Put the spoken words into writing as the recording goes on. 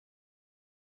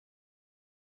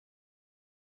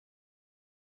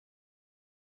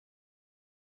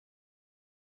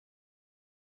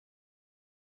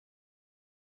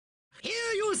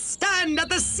You stand at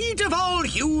the seat of all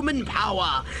human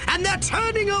power, and they're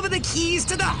turning over the keys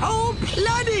to the whole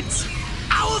planet!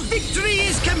 Our victory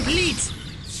is complete!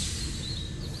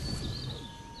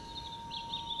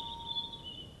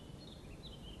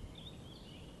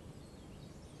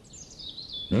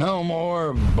 No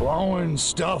more blowing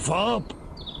stuff up?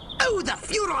 Oh, the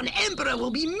Furon Emperor will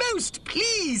be most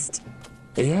pleased!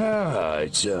 Yeah,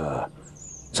 it's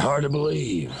hard to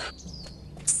believe.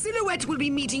 Silhouette will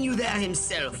be meeting you there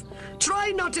himself.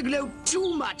 Try not to glow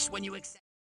too much when you accept.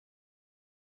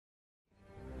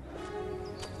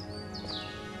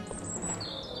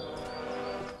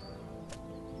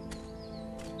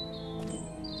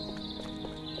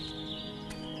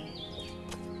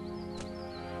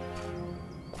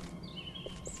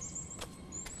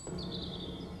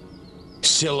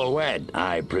 Silhouette,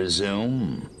 I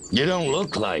presume. You don't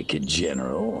look like a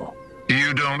general.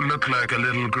 You don't look like a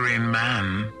little green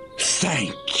man.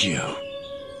 Thank you.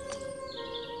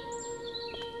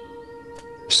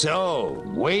 So,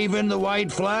 waving the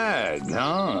white flag,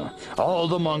 huh? All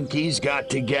the monkeys got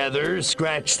together,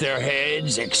 scratched their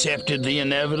heads, accepted the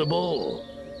inevitable.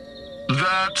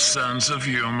 That sense of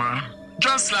humor.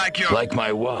 Just like your... Like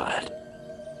my what?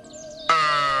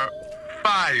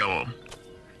 File.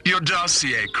 Your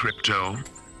dossier, Crypto,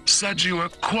 said you were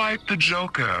quite the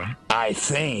joker. I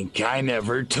think I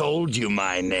never told you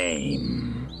my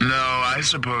name. No, I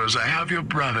suppose I have your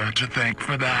brother to thank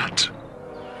for that.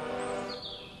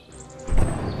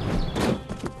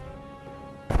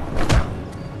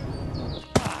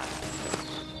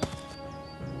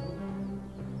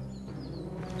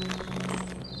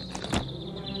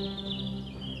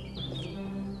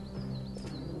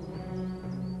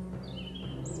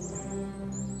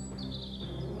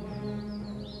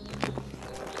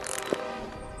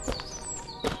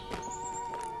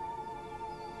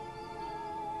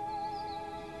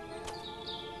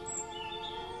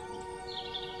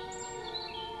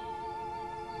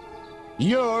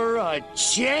 You're a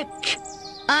chick?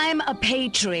 I'm a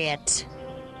patriot.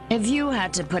 If you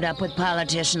had to put up with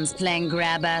politicians playing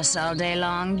grab-ass all day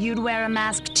long, you'd wear a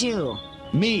mask too.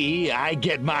 Me, I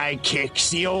get my kicks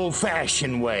the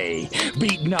old-fashioned way,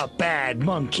 beating up bad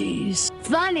monkeys.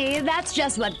 Funny, that's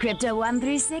just what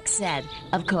Crypto136 said.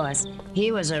 Of course,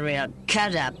 he was a real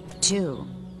cut-up too.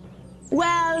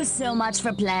 Well, so much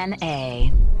for Plan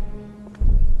A.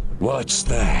 What's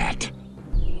that?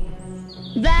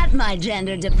 That, my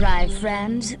gender-deprived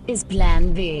friend, is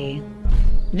Plan B.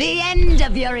 The end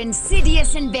of your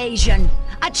insidious invasion.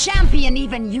 A champion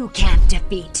even you can't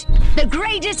defeat. The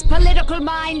greatest political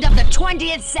mind of the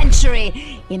 20th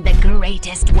century in the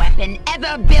greatest weapon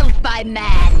ever built by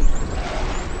man.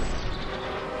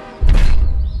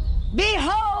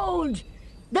 Behold,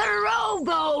 the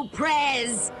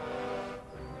Robo-Prez!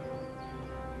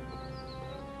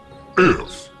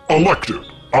 If elected,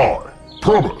 I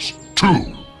promise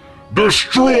to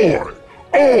destroy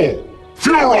all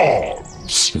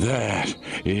Furons! That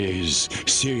is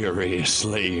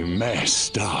seriously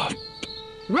messed up.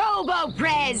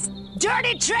 Robo-Prez!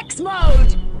 Dirty tricks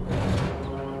mode!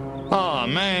 Aw,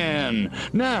 man,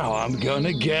 now I'm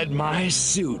gonna get my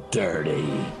suit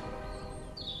dirty.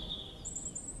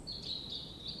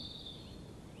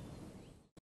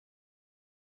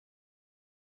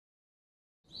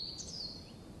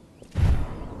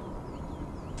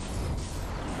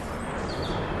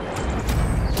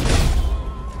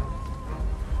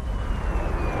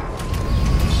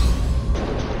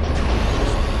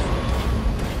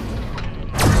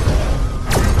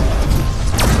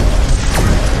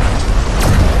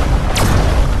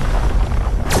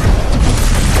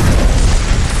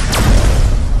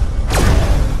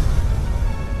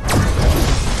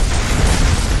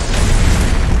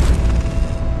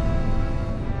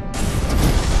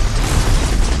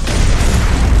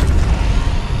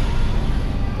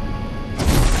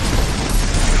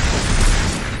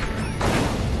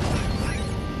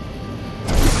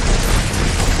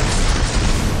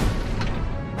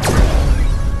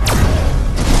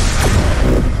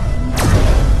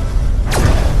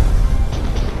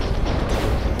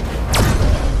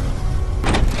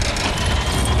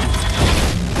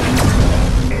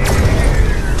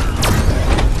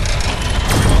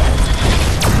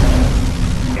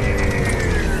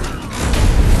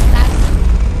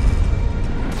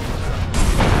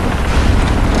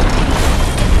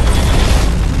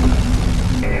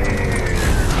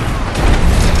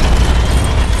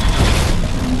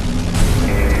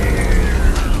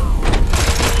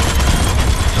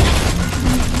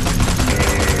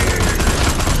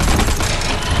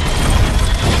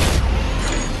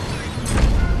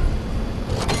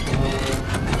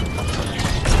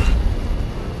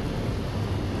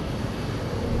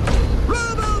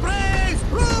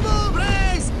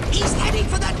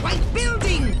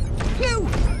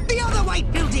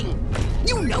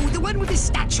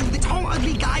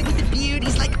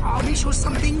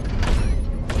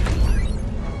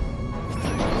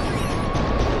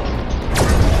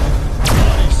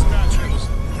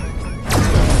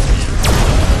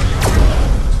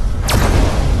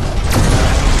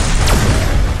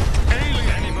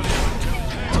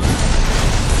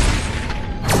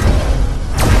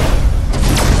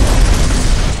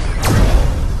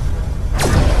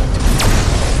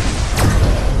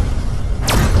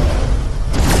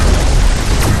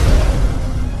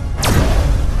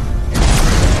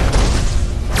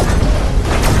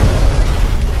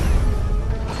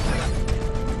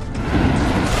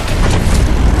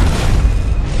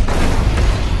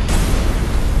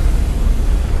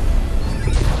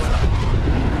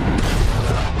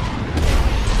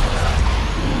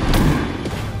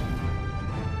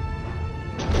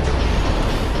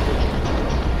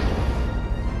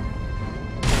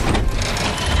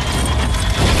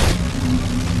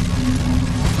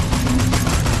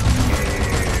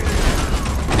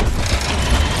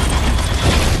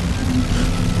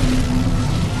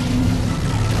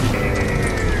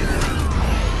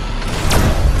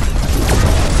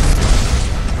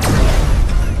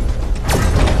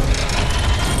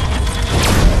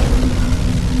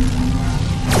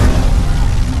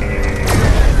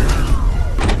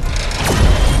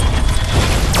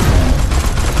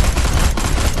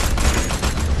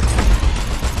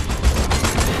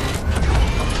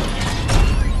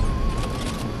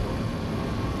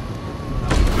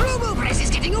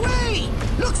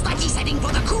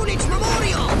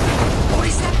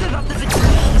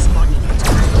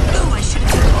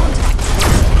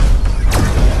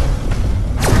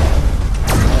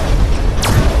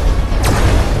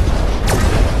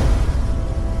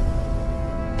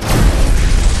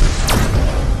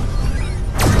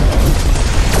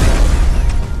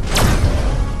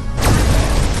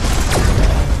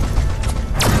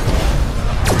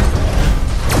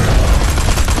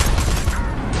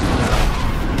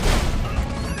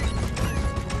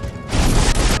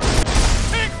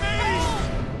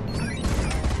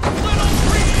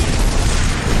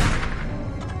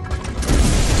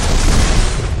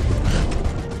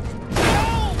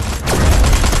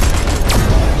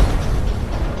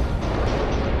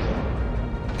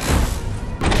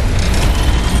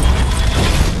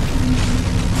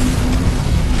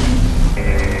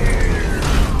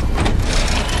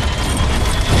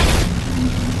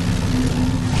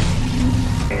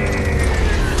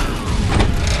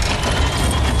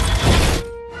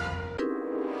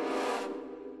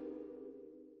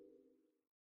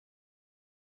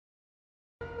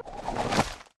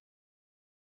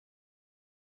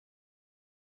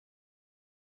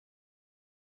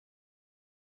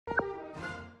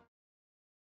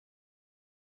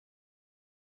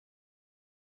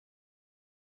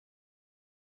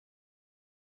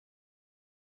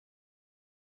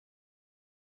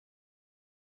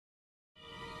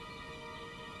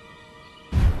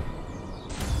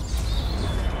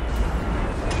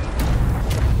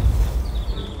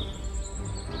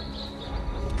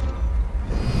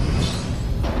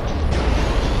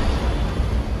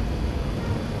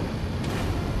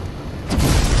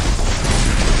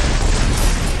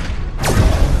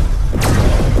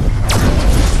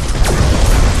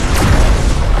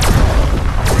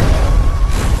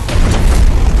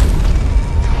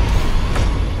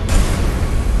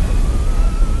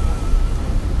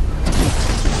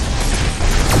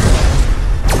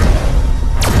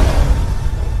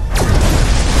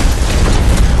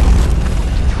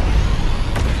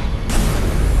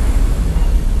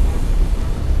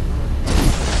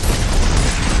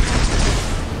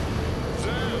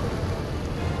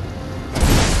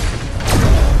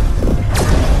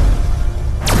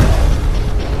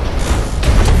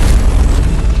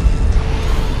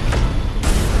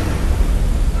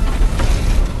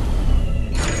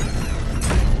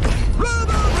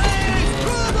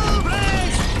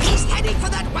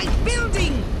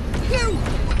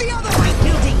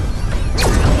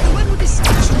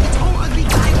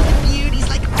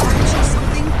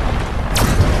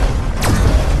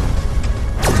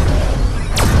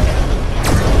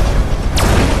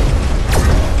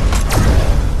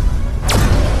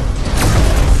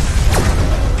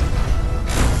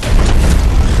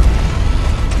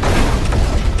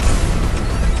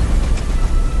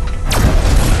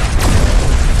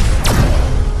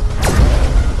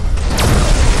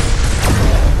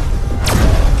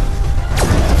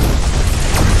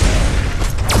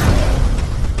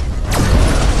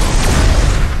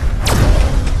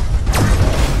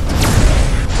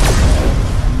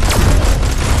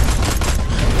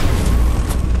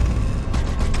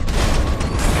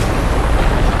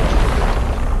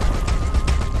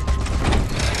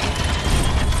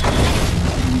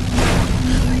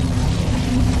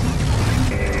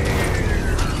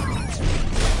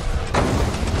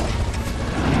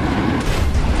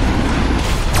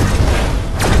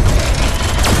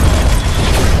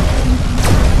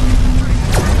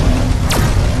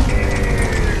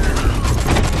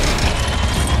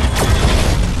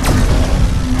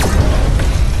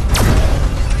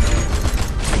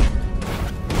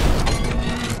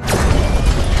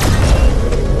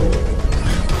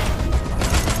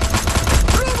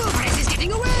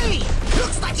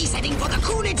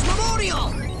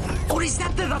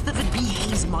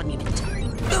 monument.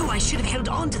 Oh, I should have held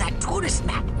on to that tourist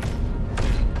map.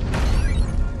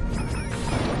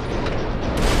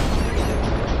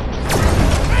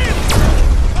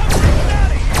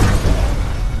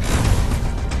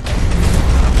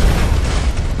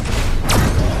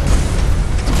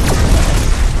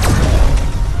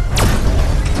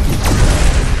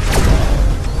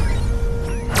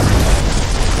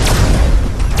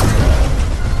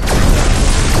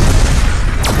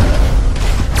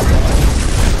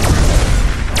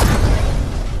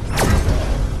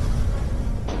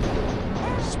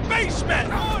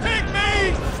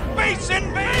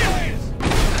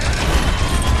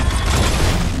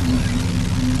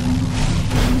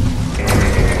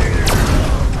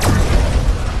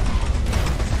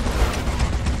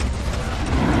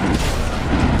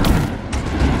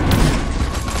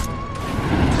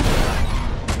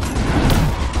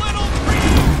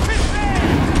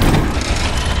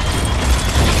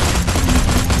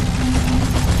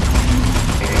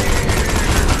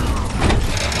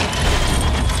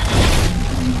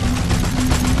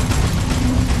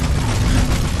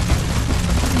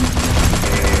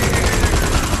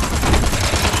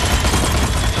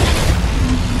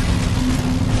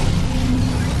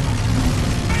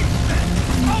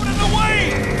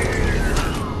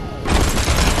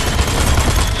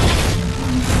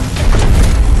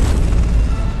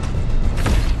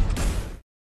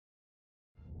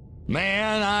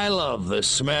 Man, I love the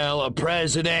smell of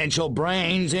presidential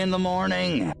brains in the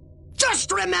morning.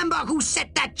 Just remember who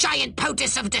set that giant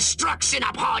potus of destruction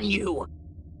upon you.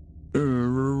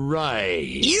 Right.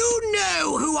 You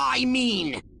know who I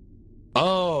mean.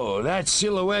 Oh, that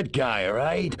silhouette guy,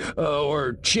 right?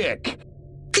 Or chick.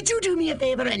 Could you do me a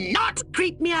favor and not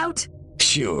creep me out?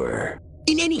 Sure.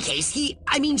 In any case, she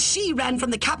ran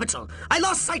from the capital. I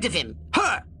lost sight of him.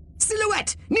 Her.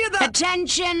 Silhouette, near the—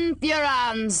 Attention,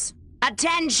 Furons!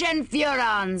 Attention,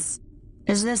 Furons!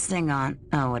 Is this thing on?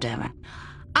 Oh, whatever.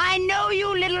 I know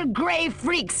you little gray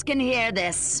freaks can hear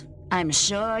this. I'm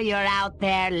sure you're out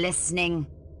there listening,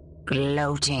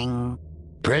 gloating.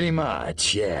 Pretty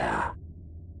much, yeah.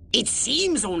 It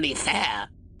seems only fair.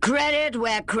 Credit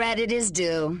where credit is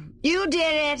due. You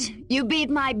did it. You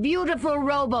beat my beautiful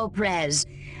Robo-Prez.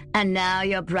 And now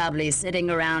you're probably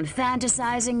sitting around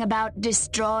fantasizing about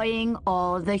destroying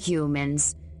all the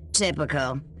humans.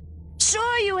 Typical.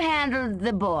 Sure, you handled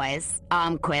the boys,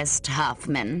 Armquist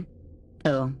Huffman.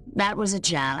 Oh, that was a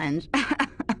challenge.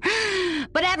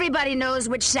 But everybody knows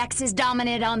which sex is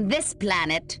dominant on this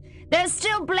planet. There's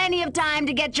still plenty of time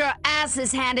to get your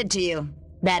asses handed to you.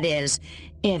 That is,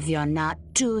 if you're not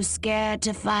too scared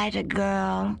to fight a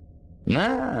girl. No,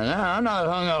 I'm not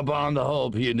hung up on the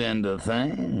whole pudenda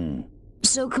thing.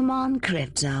 So come on,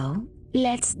 Crypto.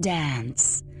 Let's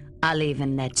dance. I'll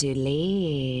even let you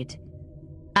lead.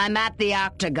 I'm at the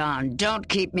Octagon. Don't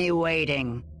keep me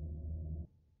waiting.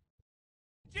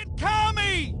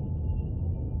 Kami!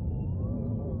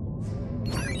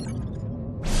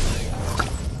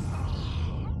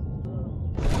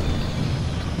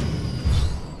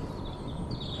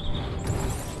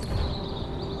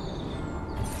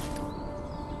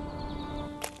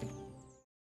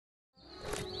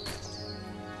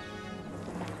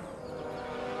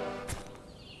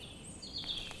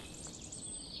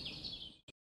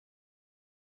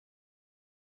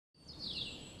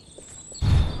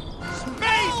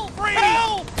 Space freeze!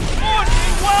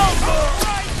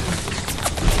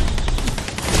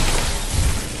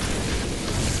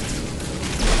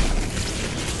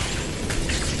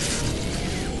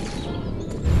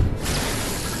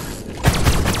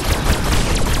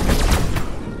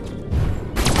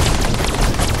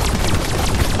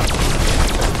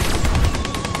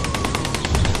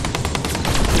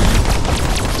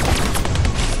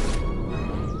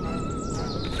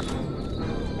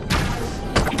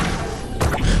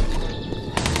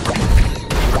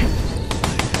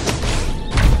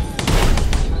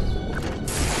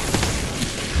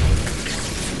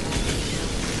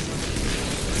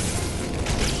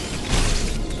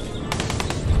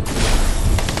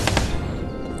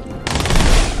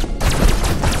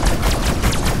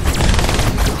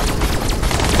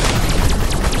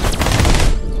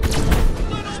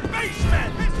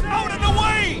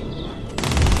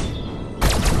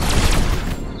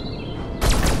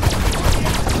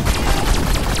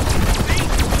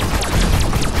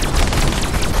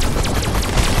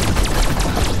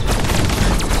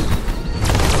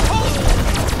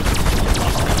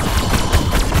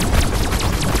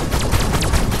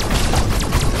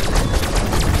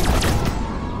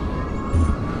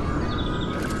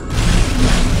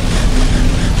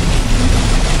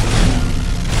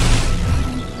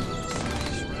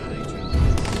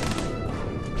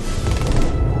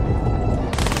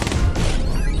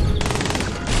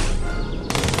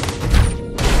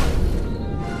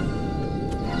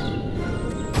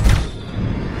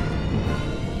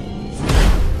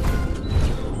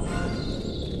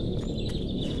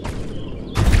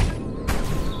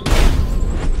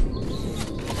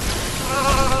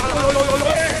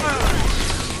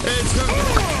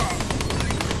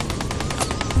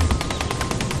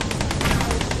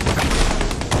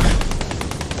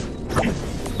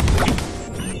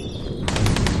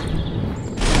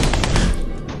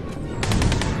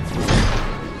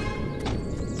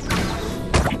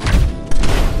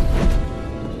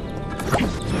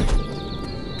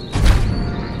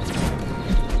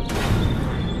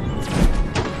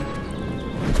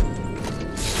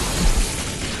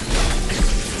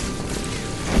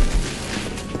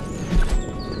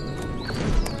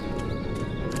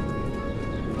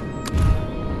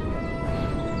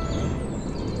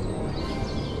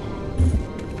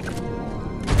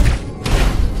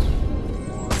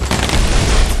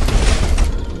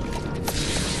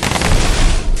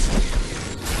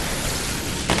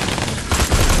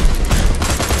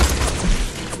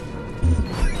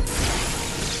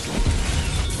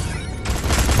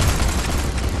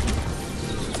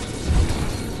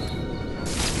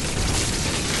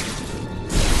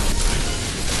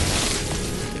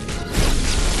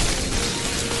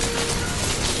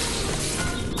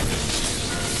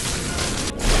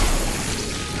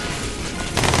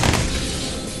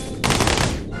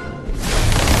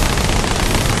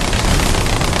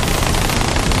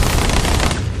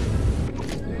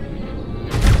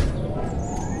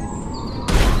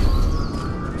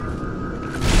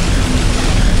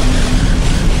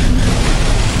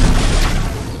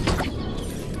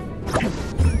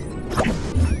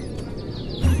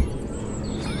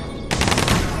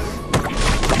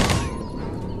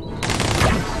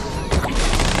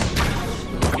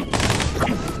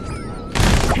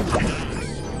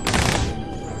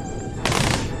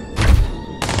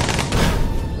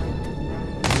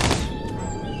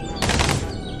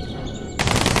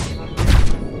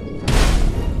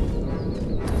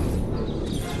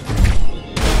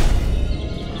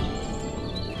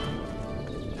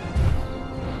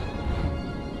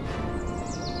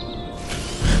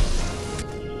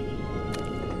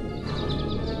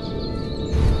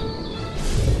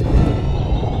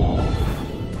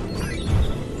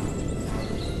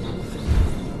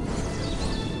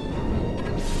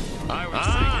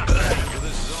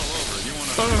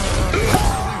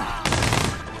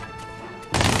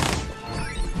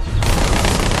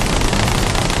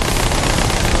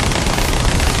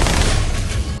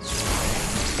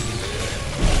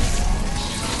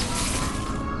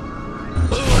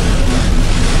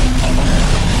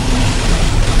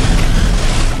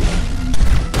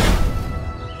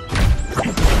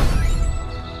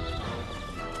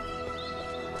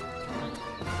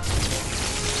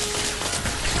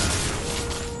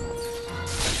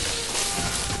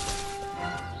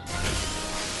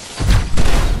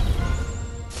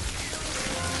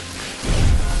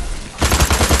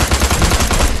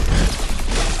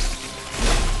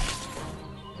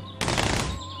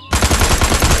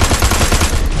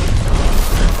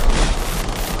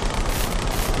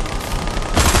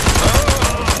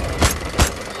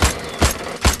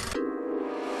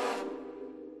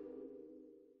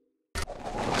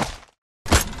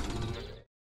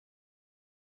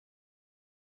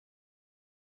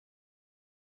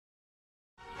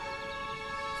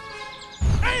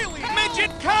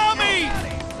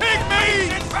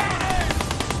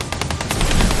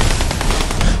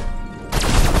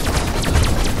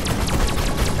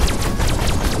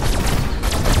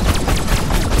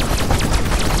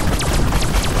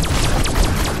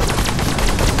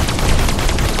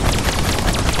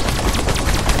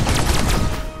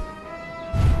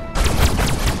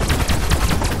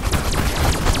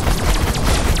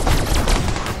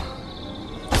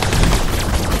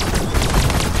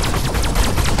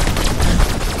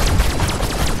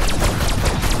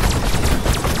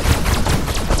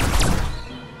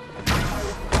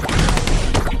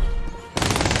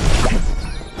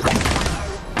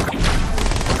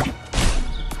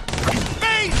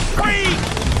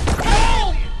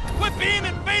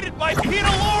 I've hit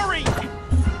a lorry!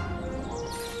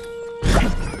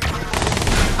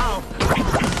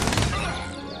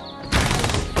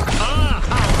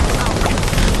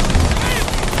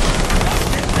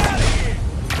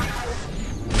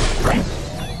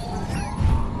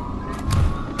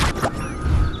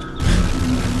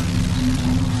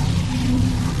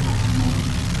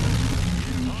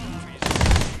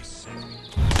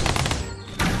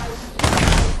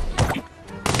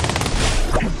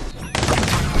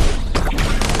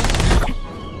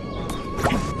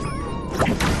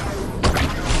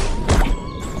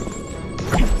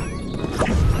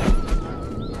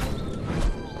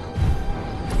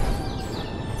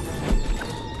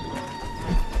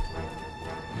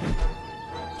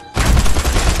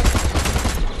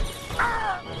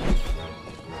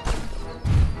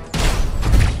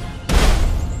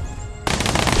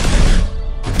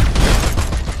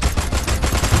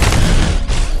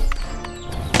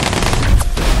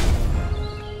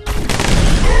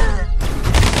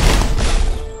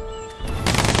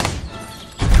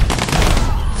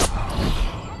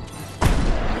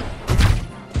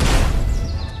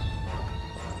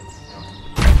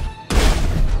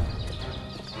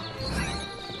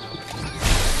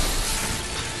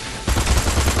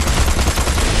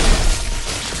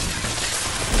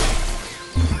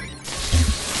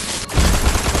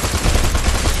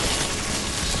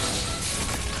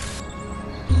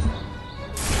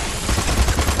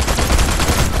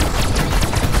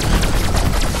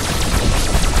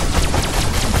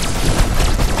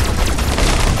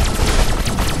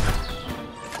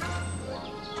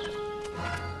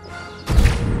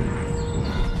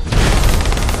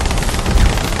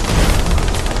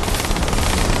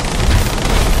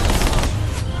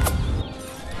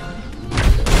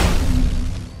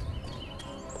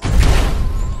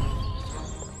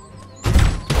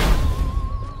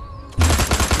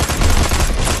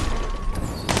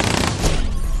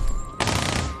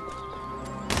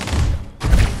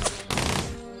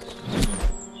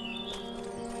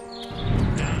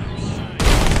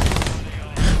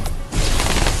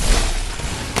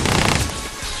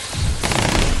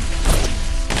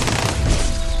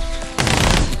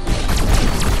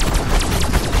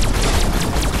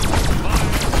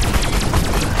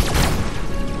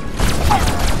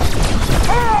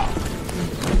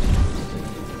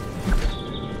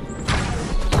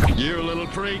 You little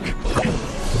freak.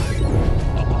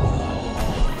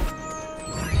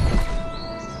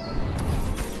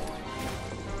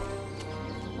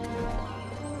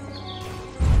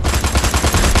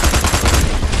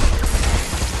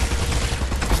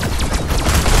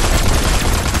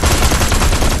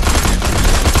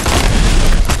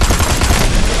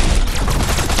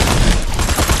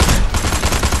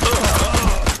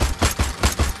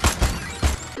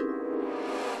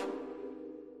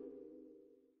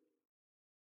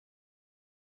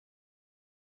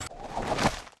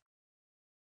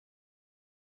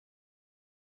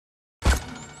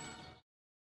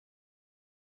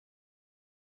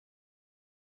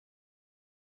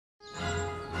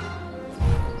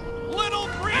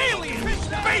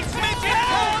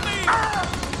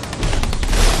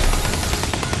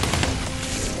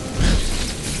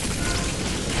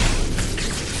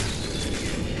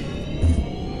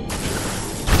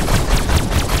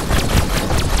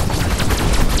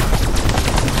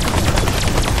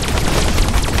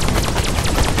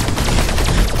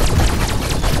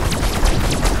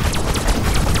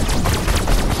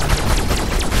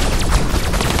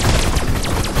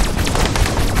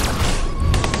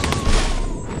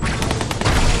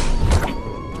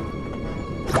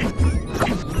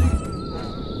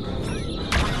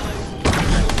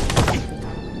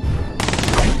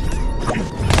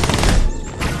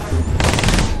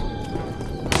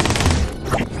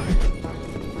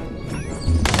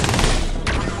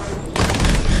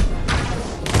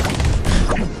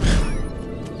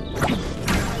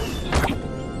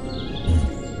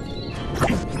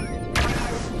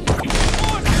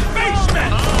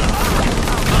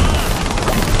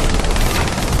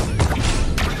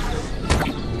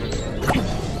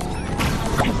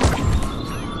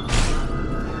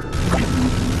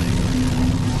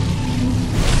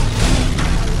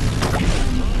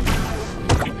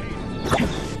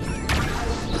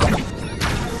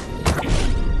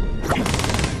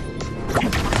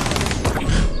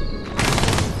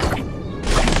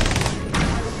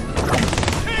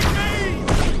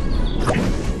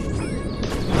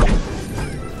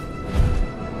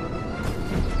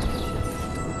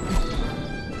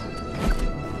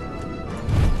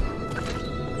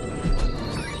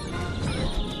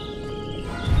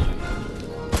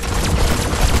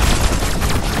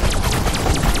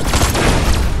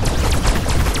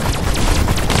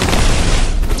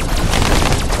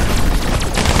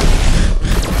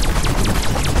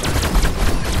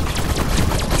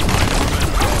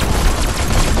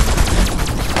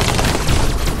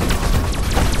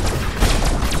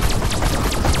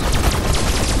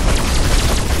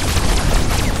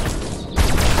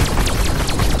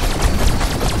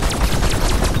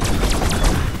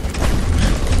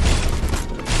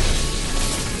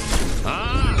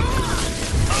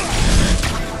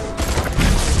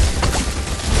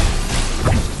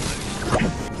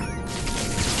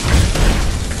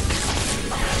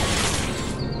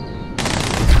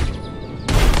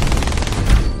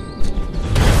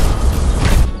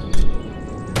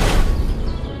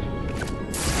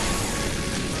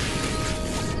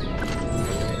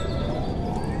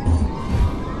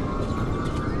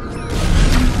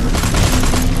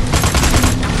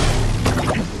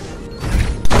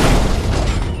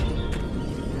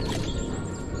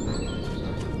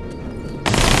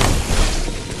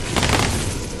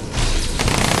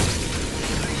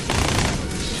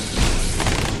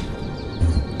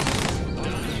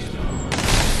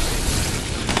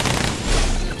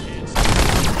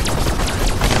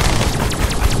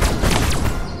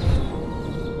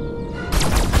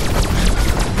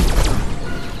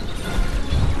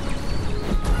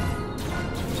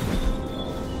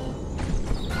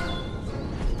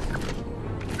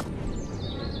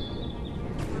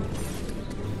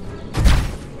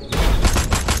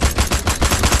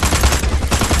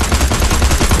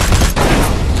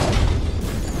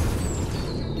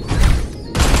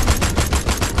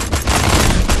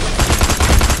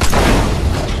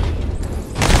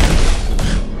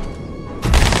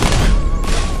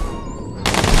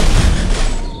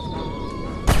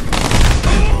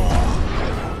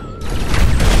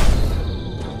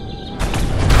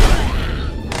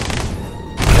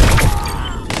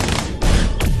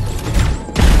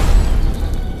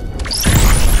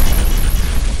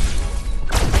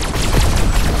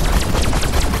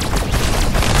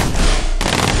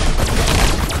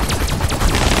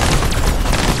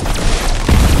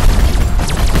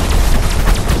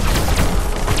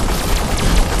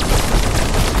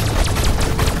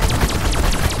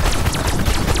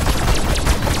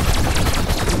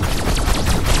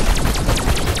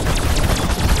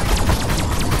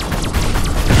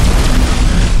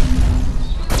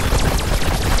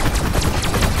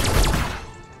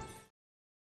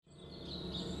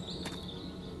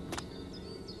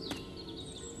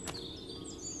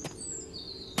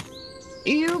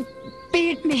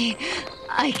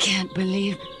 I can't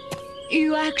believe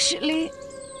you actually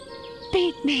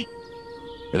beat me.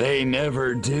 They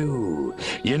never do.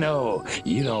 You know,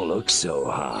 you don't look so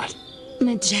hot.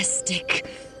 Majestic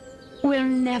will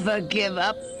never give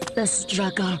up the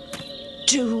struggle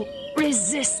to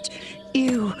resist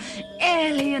you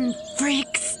alien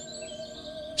freaks.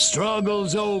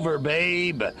 Struggle's over,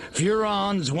 babe.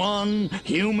 Furon's won,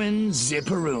 humans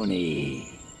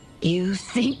zipperoonie. You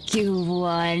think you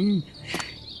won?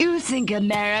 You think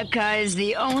America is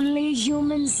the only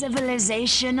human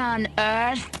civilization on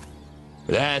Earth?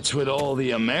 That's what all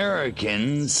the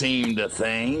Americans seem to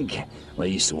think. At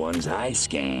least the ones I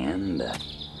scanned.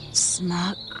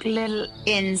 Smug little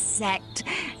insect.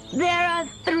 There are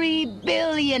 3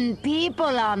 billion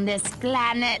people on this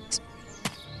planet.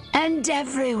 And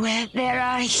everywhere there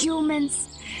are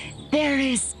humans, there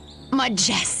is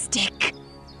Majestic.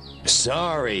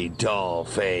 Sorry,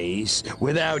 dollface.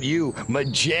 Without you,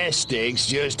 Majestic's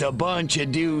just a bunch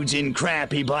of dudes in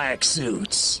crappy black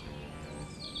suits.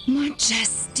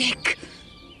 Majestic.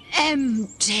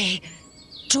 Empty.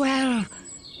 12.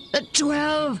 The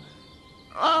 12.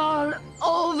 All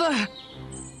over.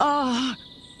 All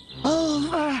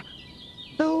over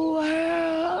the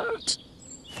world.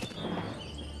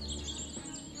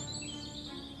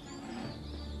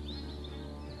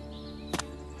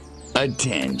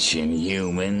 Attention,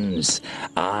 humans.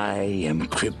 I am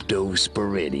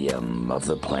Cryptosporidium of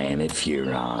the planet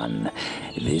Furon.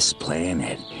 This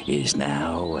planet is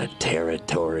now a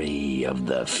territory of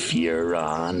the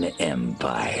Furon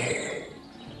Empire.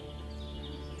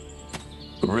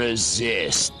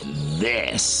 Resist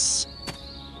this.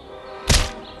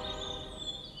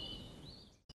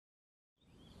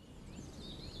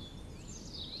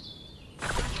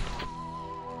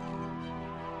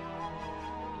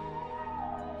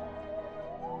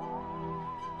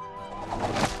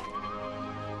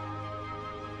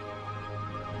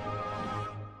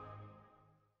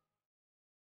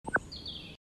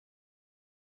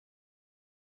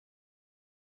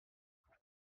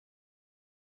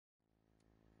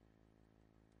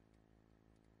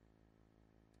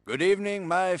 Good evening,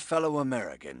 my fellow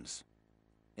Americans.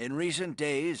 In recent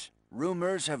days,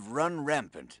 rumors have run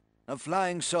rampant of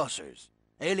flying saucers,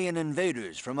 alien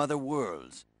invaders from other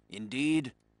worlds,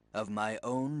 indeed, of my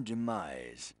own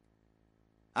demise.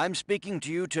 I'm speaking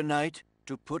to you tonight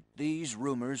to put these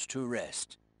rumors to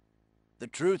rest. The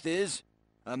truth is,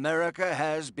 America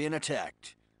has been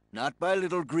attacked, not by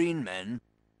little green men,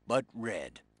 but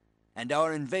red. And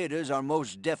our invaders are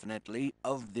most definitely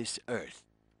of this earth.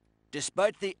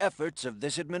 Despite the efforts of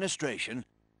this administration,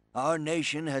 our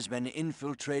nation has been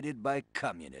infiltrated by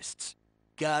communists,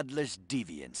 godless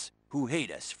deviants who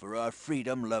hate us for our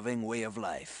freedom-loving way of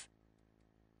life.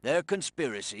 Their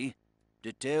conspiracy,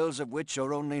 details of which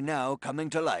are only now coming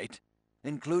to light,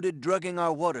 included drugging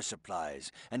our water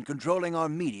supplies and controlling our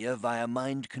media via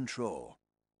mind control.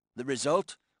 The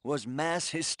result was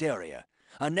mass hysteria,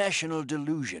 a national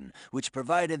delusion which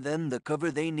provided them the cover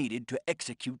they needed to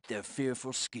execute their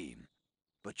fearful scheme.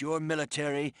 But your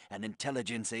military and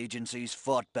intelligence agencies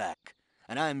fought back,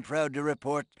 and I'm proud to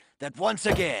report that once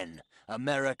again,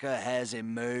 America has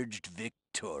emerged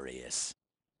victorious.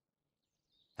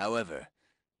 However,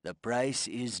 the price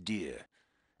is dear.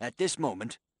 At this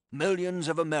moment, millions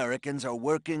of Americans are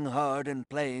working hard and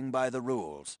playing by the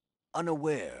rules,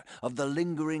 unaware of the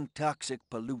lingering toxic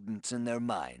pollutants in their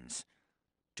minds.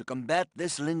 To combat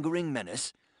this lingering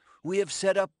menace, we have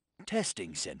set up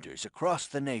testing centers across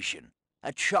the nation,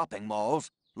 at shopping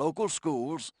malls, local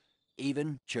schools,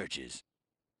 even churches.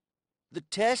 The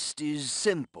test is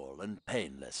simple and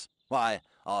painless. Why,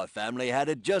 our family had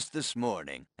it just this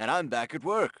morning, and I'm back at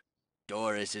work.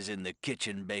 Doris is in the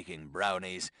kitchen baking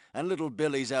brownies, and little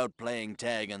Billy's out playing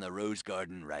tag in the rose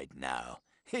garden right now.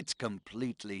 It's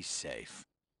completely safe.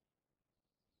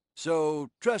 So,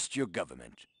 trust your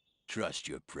government. Trust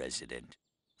your president.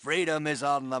 Freedom is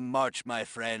on the march, my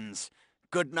friends.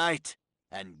 Good night,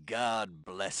 and God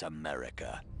bless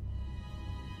America.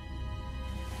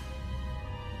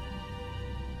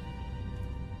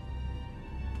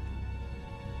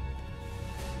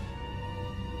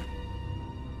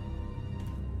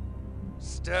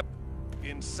 Step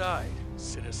inside,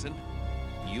 citizen.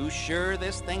 You sure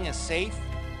this thing is safe?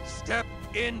 Step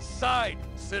inside,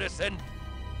 citizen.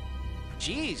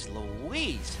 Jeez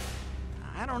Louise.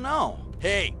 I don't know.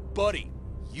 Hey, buddy,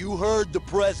 you heard the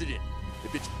president.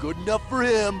 If it's good enough for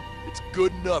him, it's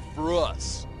good enough for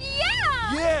us.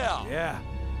 Yeah! Yeah! Yeah.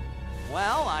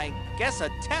 Well, I guess a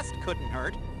test couldn't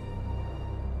hurt.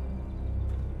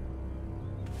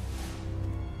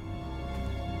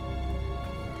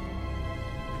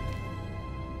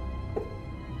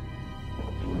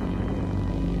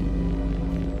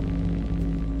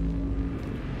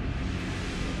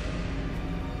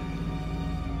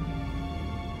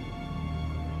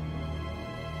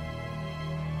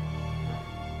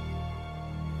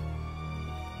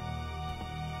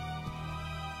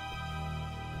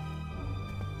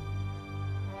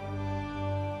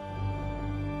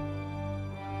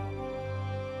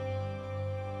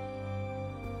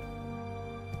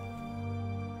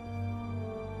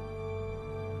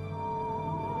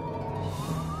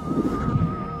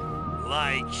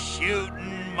 like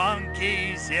shooting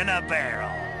monkeys in a barrel.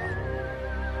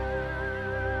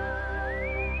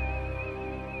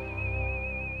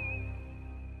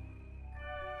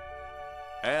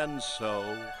 And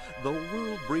so, the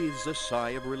world breathes a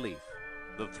sigh of relief.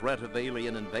 The threat of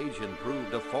alien invasion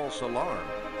proved a false alarm.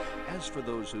 As for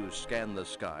those who scan the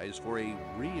skies for a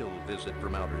real visit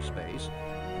from outer space,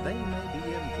 they may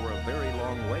be in for a very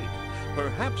long wait.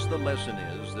 Perhaps the lesson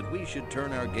is that we should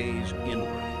turn our gaze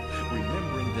inward,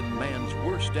 remembering that man's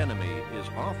worst enemy is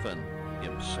often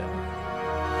himself.